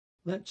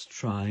Let's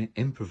try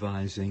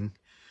improvising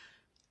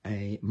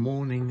a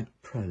morning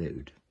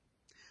prelude.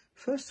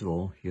 First of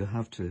all, you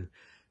have to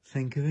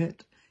think of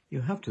it, you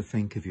have to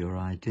think of your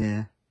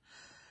idea,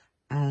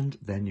 and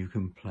then you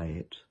can play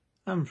it.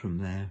 And from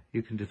there,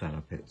 you can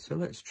develop it. So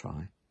let's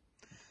try.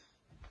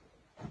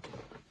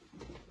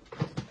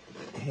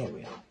 Here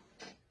we are.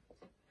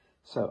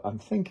 So I'm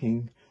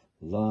thinking,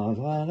 la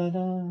la la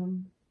la.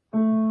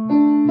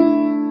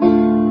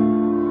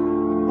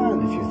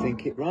 And if you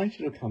think it right,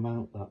 it'll come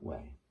out that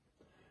way.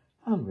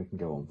 And we can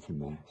go on from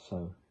there.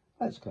 So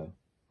let's go.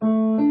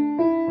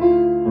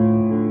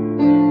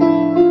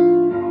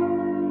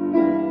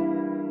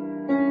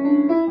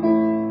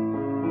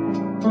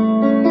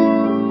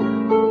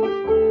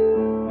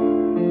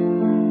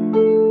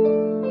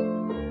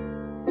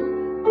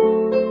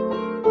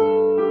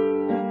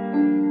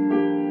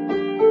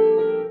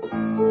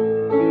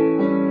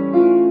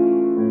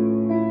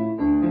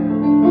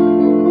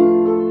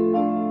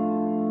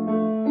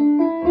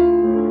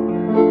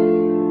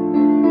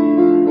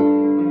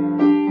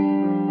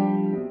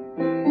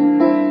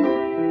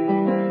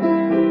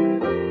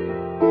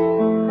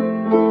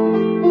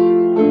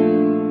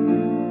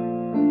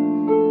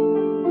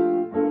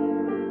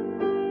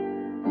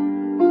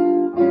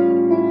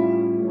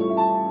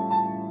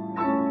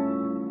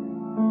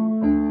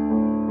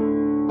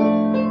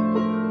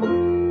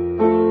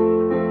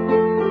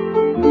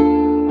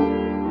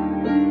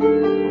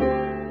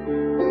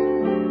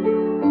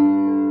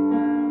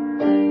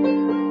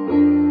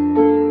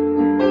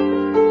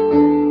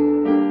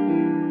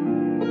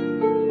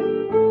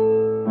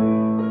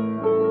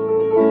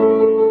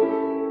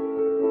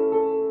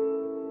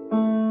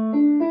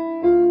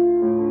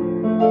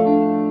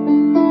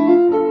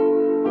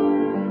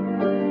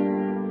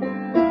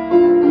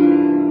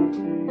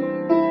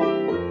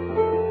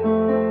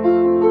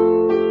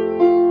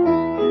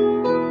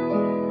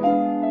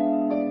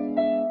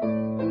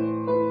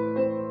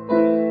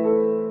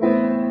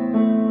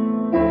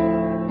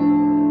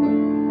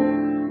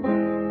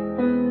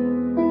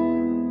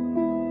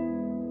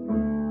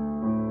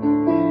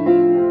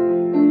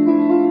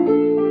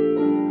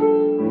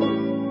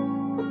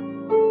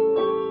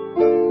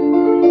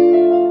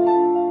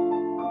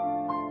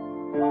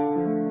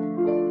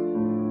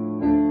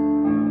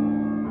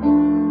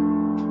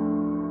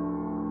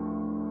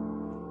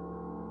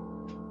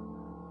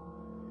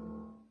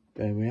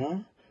 There we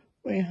are.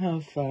 We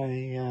have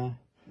a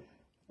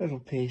little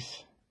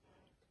piece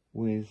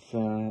with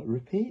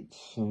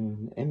repeats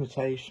and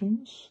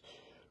imitations,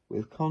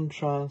 with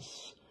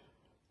contrasts,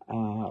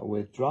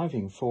 with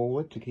driving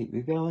forward to keep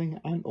you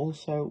going, and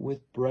also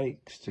with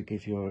breaks to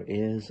give your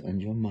ears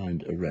and your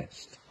mind a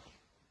rest.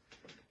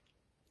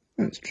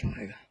 Let's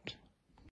try that.